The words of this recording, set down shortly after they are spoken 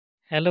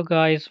Hello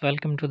guys,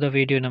 welcome to the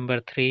video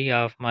number 3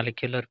 of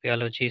Molecular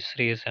Biology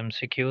Series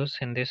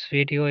MCQs. In this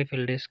video, I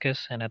will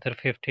discuss another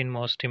 15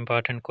 most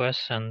important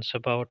questions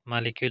about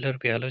molecular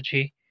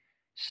biology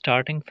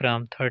starting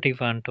from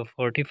 31 to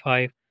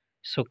 45.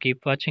 So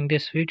keep watching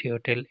this video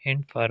till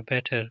end for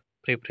better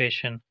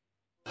preparation.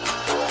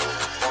 Question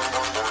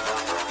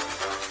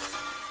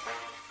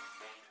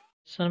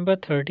number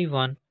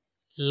 31.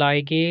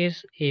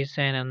 Ligase is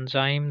an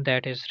enzyme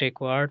that is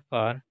required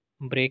for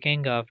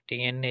breaking of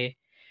DNA,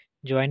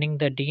 joining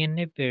the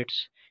DNA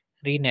bits.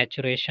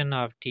 Renaturation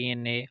of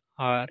DNA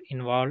are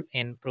involved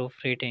in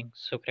proofreading.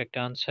 So correct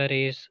answer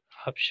is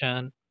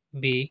option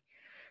B.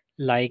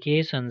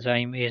 Ligase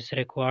enzyme is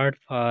required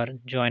for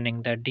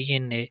joining the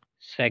DNA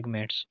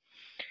segments.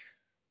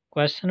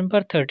 Question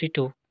number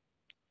 32.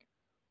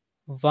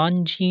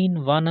 One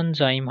gene, one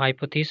enzyme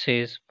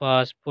hypothesis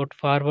was put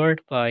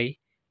forward by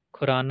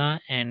Khurana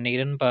and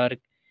Nierenberg,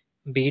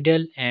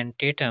 Beadle and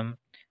Tatum,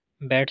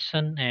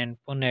 Batson and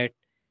Punnett,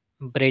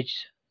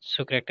 Bridge.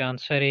 So correct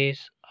answer is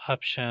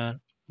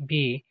option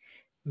B.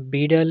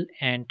 Beadle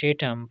and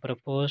Tatum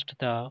proposed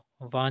the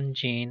one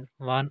gene,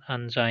 one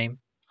enzyme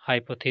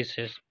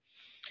hypothesis.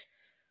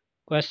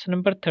 Question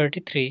number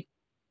 33.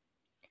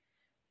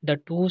 The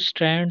two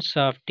strands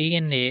of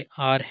DNA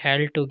are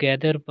held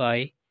together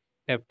by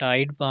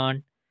peptide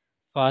bond,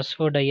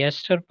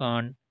 phosphodiester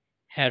bond,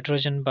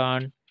 hydrogen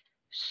bond,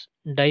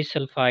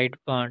 disulfide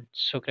bond.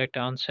 So correct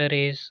answer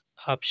is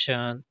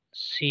option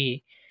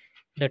C.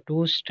 The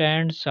two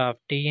strands of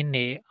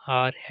DNA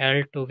are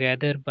held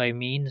together by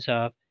means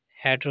of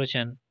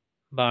hydrogen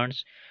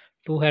bonds.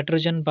 Two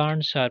hydrogen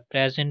bonds are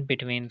present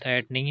between the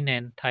adenine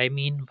and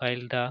thymine,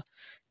 while the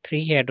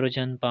three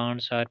hydrogen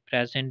bonds are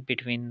present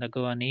between the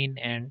guanine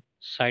and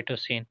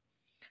cytosine.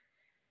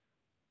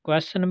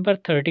 Question number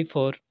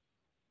 34.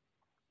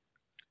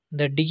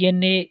 The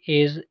DNA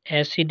is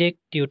acidic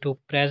due to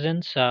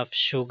presence of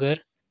sugar,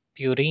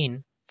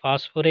 purine,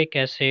 phosphoric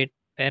acid,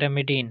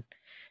 pyrimidine.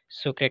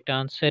 So correct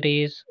answer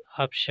is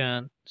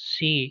option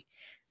C.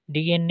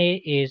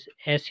 DNA is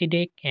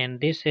acidic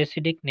and this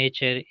acidic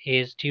nature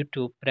is due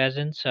to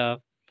presence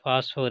of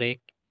phosphoric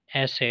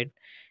acid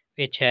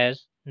which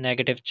has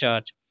negative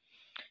charge.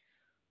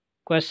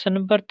 Question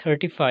number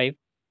 35.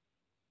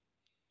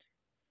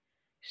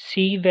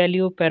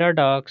 C-value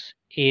paradox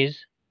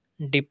is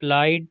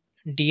diploid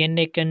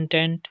DNA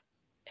content,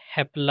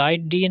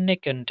 haploid DNA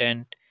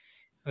content,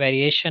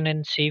 variation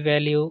in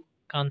C-value,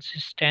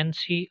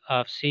 consistency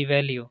of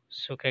C-value.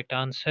 So correct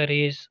answer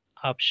is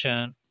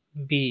option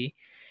B.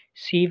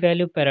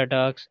 C-value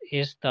paradox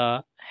is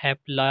the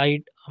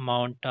haploid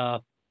amount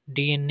of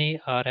DNA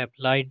or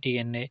haploid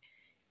DNA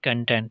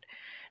content.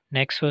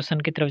 Next question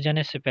की तरफ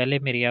जाने से पहले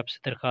मेरी आपसे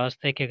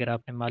दरख्वास्त है कि अगर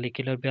आपने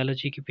मॉलिक्यूलर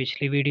बायोलॉजी की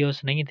पिछली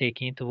वीडियोस नहीं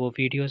देखी तो वो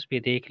वीडियोस भी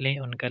देख लें।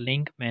 उनका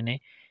लिंक मैंने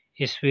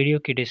इस वीडियो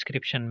की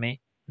डिस्क्रिप्शन में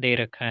दे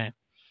रखा है।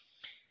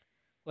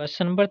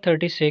 Question number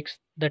 36.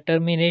 The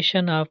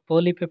termination of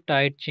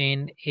polypeptide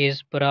chain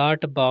is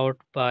brought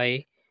about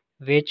by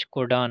which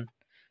codon.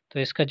 तो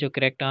इसका जो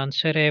करेक्ट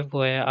आंसर है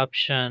वो है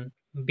option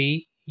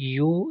B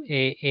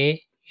UAA,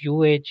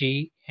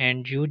 UAG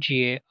and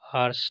UGA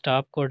are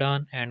stop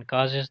codon and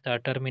causes the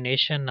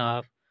termination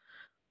of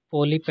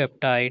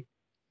polypeptide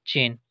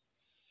chain.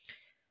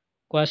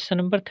 Question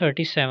number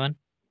 37.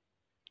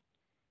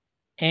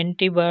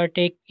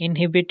 Antibiotic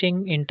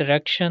inhibiting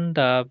interaction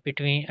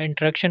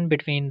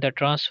between the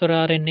transfer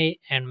RNA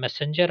and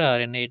messenger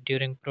RNA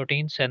during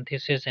protein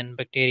synthesis in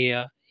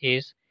bacteria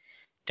is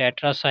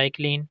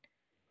tetracycline,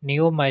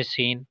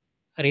 neomycin,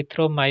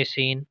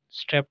 erythromycin,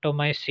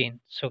 streptomycin.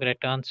 So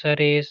correct answer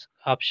is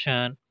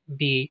option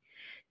B.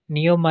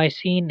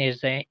 Neomycin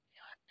is the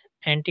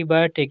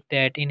antibiotic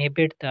that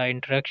inhibit the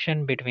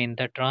interaction between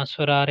the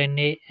transfer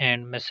RNA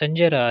and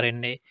messenger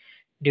RNA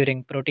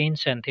during protein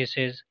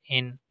synthesis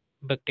in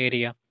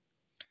bacteria.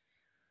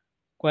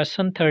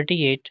 Question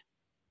 38.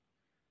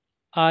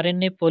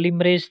 RNA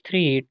polymerase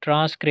 3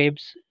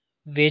 transcribes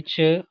which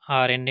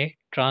RNA?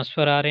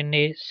 Transfer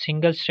RNA,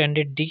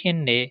 single-stranded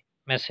DNA,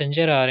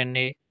 messenger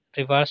RNA,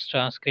 reverse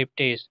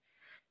transcriptase.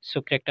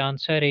 So correct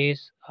answer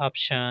is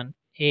option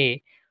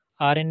A.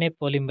 RNA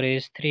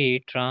polymerase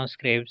 3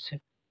 transcribes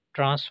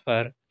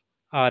transfer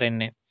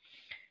RNA.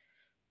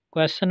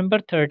 Question number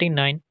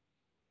 39.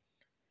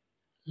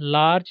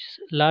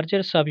 Larger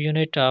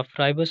subunit of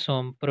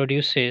ribosome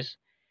produces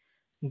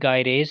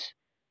gyrase,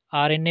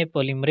 RNA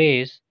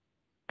polymerase,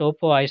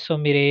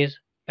 topoisomerase,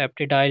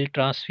 peptidyl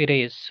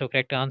transferase. So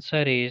correct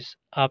answer is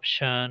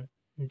option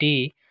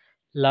D.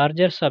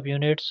 Larger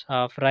subunits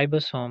of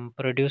ribosome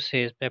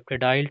produces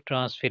peptidyl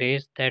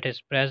transferase that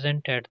is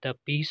present at the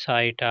P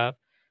site of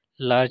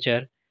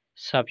larger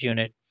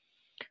subunit.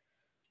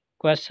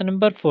 Question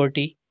number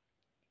 40.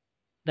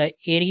 The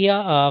area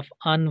of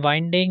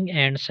unwinding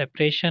and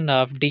separation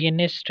of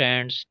DNA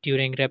strands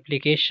during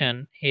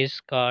replication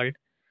is called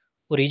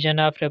origin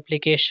of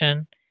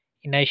replication,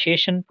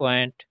 initiation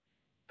point,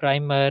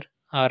 primer,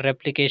 or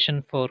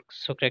replication fork.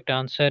 So correct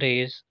answer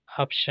is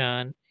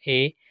option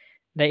A.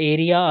 The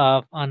area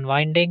of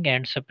unwinding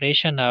and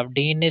separation of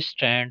DNA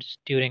strands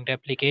during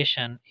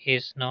replication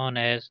is known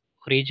as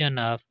origin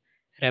of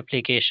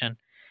replication.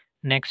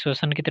 Next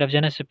question की तरफ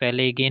जाने से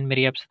पहले again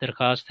मेरी आपसे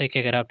दरख्वास्त है कि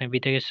अगर आपने अभी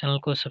तक इस चैनल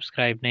को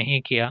सब्सक्राइब नहीं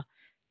किया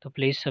तो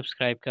प्लीज़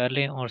सब्सक्राइब कर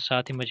लें और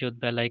साथ ही मौजूद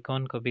बेल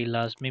आइकॉन को भी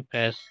लाजमी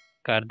प्रेस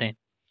कर दें।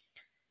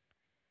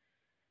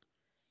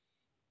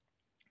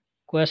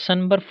 Question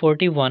number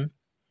 41.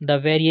 The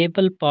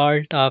variable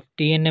part of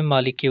DNA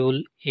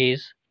molecule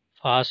is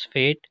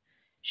phosphate,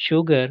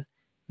 sugar,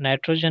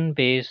 nitrogen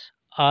base,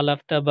 all of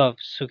the above.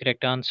 So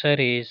correct answer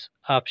is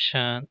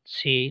option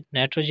C.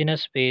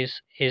 Nitrogenous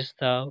base is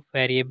the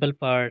variable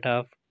part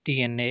of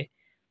DNA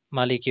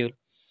molecule.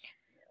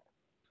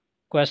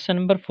 Question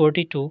number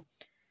 42.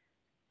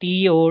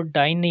 T.O.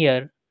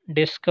 Dinier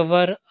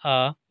discover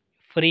a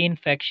free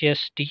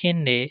infectious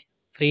DNA,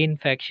 free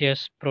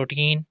infectious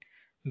protein,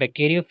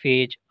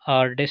 bacteriophage,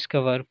 or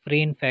discover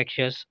free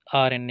infectious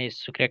RNA.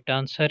 So correct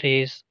answer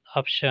is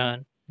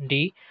option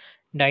D.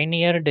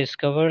 Dinier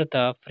discovered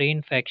the free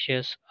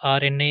infectious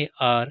RNA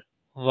or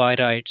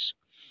virids.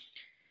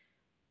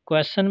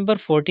 Question number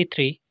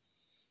 43.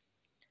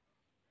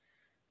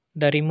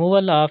 The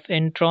removal of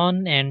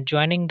intron and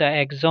joining the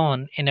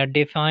exon in a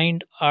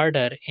defined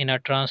order in a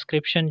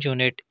transcription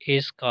unit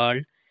is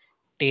called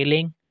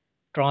tailing,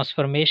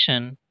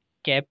 transformation,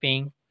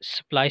 capping,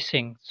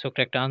 splicing. So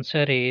correct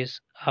answer is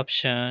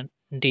option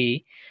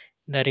D.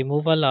 The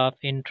removal of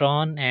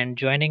intron and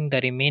joining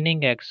the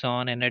remaining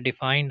exon in a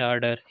defined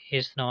order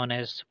is known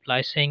as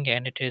splicing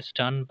and it is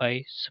done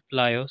by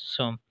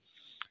spliosome.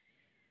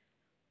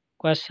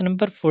 Question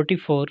number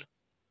 44.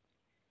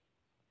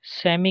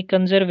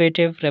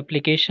 Semi-conservative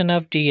replication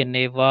of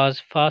DNA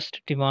was first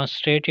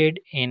demonstrated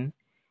in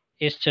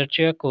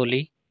Escherichia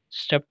coli,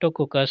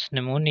 Streptococcus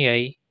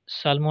pneumoniae,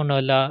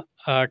 Salmonella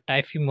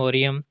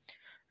typhimurium,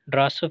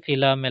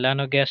 Drosophila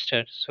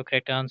melanogaster. So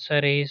correct answer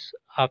is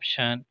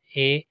option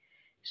A.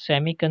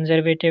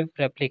 Semi-conservative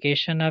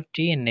replication of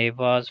DNA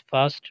was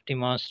first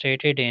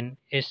demonstrated in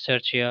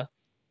Escherichia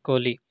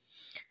coli.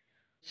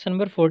 Question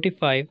number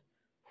 45.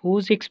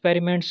 Whose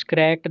experiments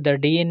cracked the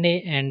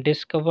DNA and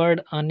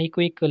discovered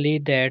unequivocally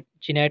that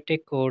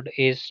genetic code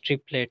is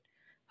triplet?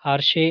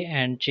 Hershey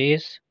and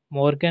Chase,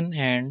 Morgan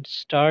and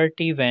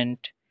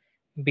Sturtevant,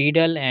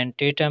 Beadle and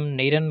Tatum,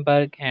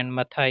 Nirenberg and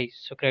Mathai.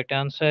 So correct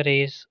answer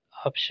is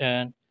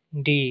option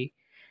D.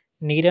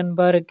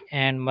 Nirenberg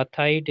and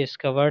Mathai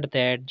discovered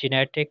that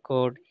genetic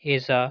code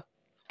is a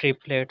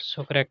triplet.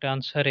 So correct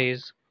answer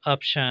is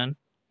option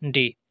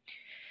D.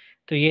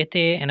 तो ये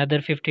थे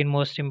another 15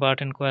 most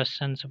important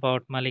questions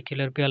about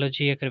molecular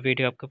biology. अगर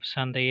video आपको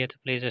पसंद आई है तो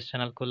please इस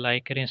channel को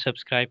लाइक करें,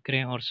 सब्सक्राइब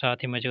करें और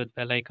साथ ही मौजूद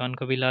बेल आइकॉन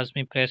को भी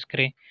लाजमी प्रेस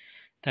करें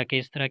ताकि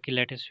इस तरह की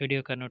लेटेस्ट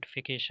वीडियो का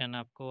नोटिफिकेशन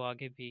आपको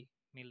आगे भी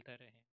मिलता रहे।